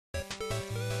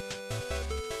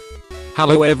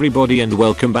Hello everybody and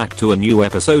welcome back to a new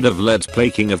episode of Let's Play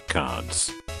King of Cards.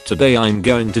 Today I'm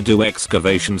going to do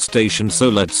excavation station, so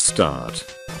let's start.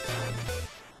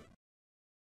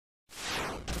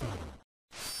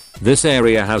 This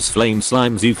area has flame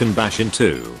slimes you can bash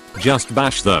into. Just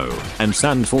bash though, and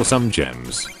sand for some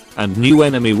gems. And new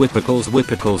enemy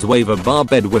whippicles wave a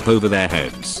barbed whip over their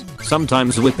heads,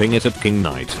 sometimes whipping it at King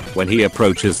Knight when he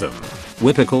approaches them.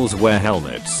 Whippicles wear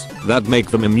helmets that make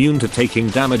them immune to taking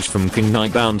damage from King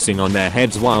Knight bouncing on their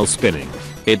heads while spinning.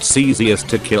 It's easiest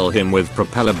to kill him with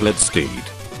Propeller Blitz Steed.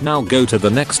 Now go to the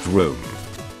next room.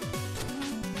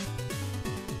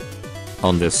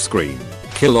 On this screen,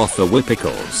 kill off the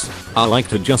whippicles. I like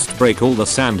to just break all the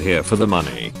sand here for the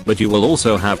money, but you will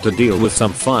also have to deal with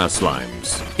some fire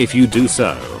slimes if you do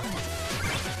so.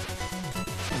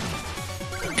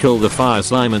 Kill the fire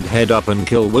slime and head up and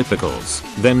kill whippicles,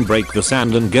 then break the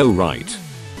sand and go right.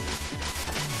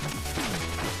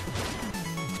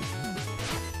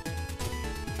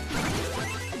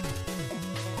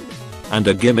 And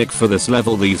a gimmick for this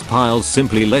level, these piles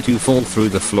simply let you fall through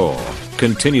the floor.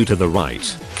 Continue to the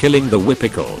right, killing the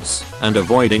whippicles and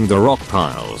avoiding the rock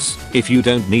piles if you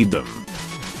don't need them.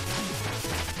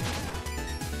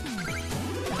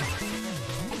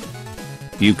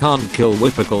 You can't kill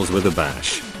whippicles with a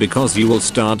bash because you will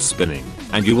start spinning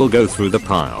and you will go through the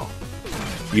pile.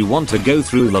 You want to go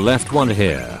through the left one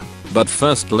here, but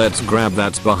first let's grab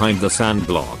that's behind the sand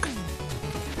block.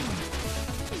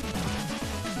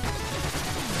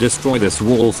 Destroy this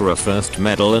wall for a first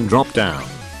medal and drop down.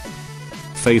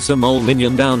 Face a mole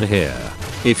minion down here.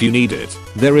 If you need it,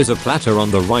 there is a platter on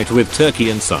the right with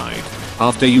turkey inside.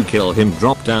 After you kill him,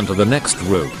 drop down to the next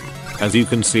room. As you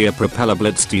can see, a Propeller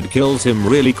Blitz Steed kills him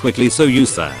really quickly, so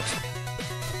use that.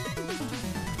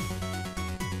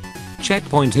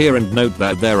 Checkpoint here, and note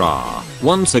that there are,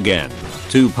 once again,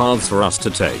 two paths for us to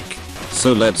take.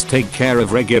 So let's take care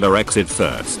of regular exit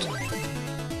first.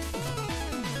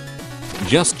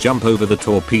 Just jump over the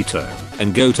torpedo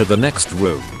and go to the next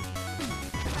room.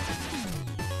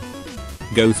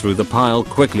 Go through the pile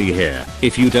quickly here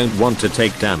if you don't want to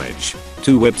take damage.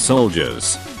 Two whip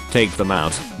soldiers. Take them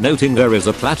out, noting there is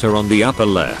a platter on the upper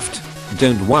left.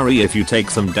 Don't worry if you take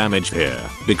some damage here,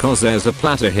 because there's a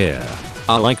platter here.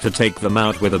 I like to take them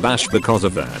out with a bash because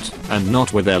of that, and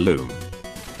not with their loom.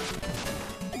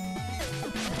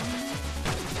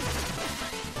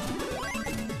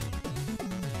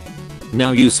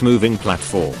 Now use moving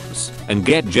platforms and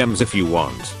get gems if you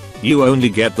want. You only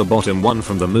get the bottom one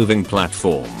from the moving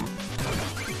platform.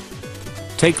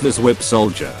 Take this whip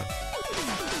soldier.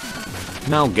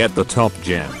 Now get the top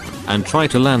gem and try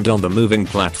to land on the moving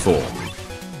platform.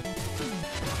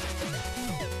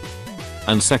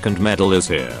 And second medal is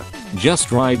here.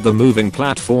 Just ride the moving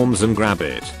platforms and grab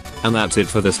it. And that's it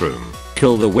for this room.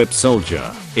 Kill the whip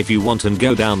soldier if you want and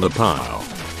go down the pile.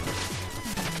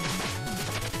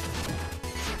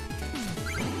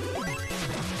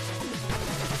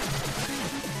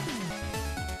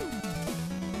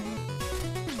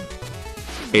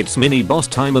 It's mini boss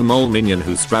time, a mole minion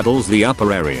who straddles the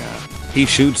upper area. He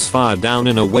shoots fire down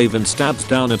in a wave and stabs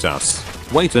down at us.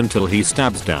 Wait until he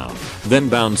stabs down, then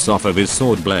bounce off of his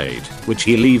sword blade, which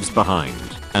he leaves behind,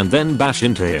 and then bash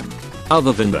into him.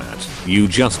 Other than that, you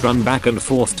just run back and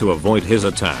forth to avoid his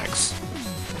attacks.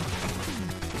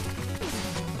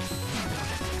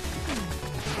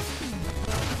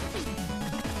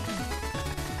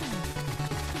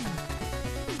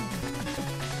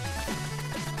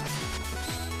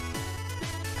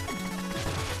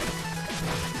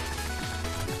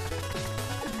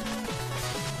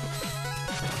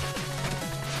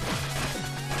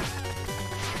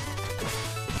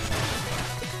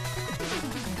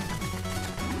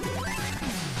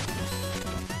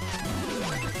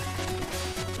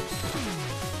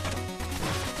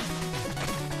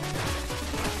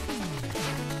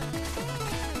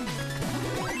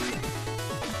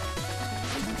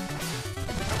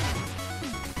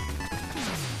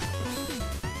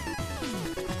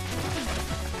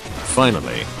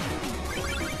 Finally.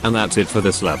 And that's it for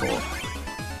this level.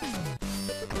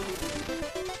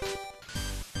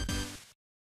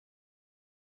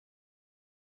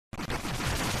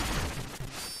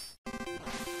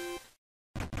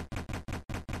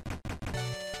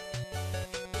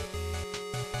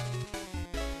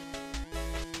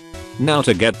 Now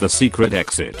to get the secret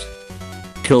exit.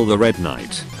 Kill the Red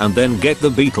Knight and then get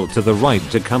the beetle to the right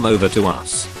to come over to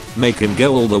us. Make him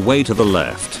go all the way to the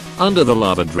left, under the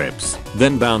lava drips,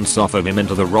 then bounce off of him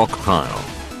into the rock pile.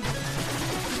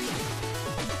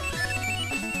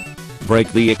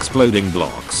 Break the exploding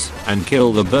blocks, and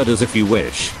kill the birders if you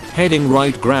wish, heading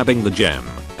right, grabbing the gem,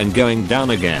 and going down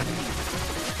again.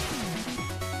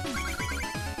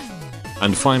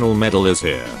 And final medal is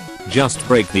here. Just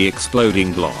break the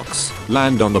exploding blocks,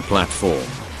 land on the platform,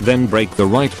 then break the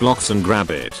right blocks and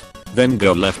grab it. Then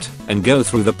go left and go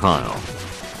through the pile.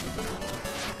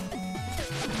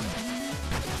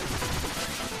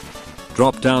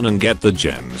 Drop down and get the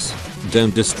gems.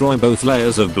 Don't destroy both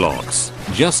layers of blocks,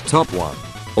 just top one,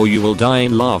 or you will die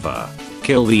in lava.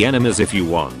 Kill the enemies if you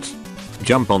want.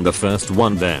 Jump on the first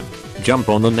one, then jump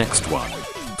on the next one.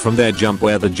 From there jump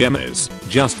where the gem is,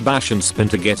 just bash and spin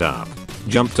to get up.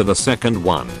 Jump to the second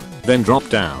one, then drop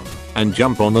down, and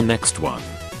jump on the next one.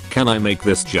 Can I make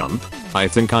this jump? I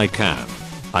think I can.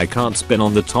 I can't spin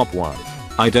on the top one.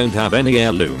 I don't have any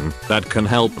heirloom that can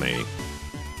help me.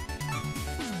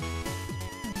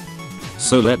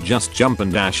 So let's just jump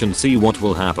and dash and see what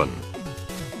will happen.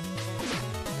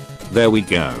 There we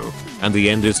go. And the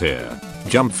end is here.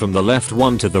 Jump from the left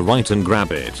one to the right and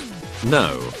grab it.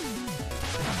 No.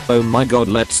 Oh my god,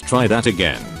 let's try that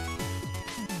again.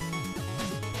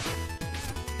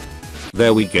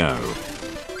 There we go.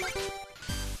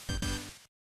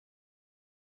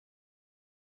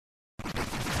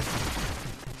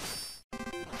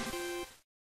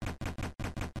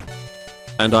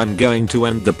 And I'm going to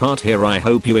end the part here. I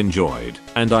hope you enjoyed,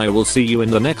 and I will see you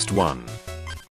in the next one.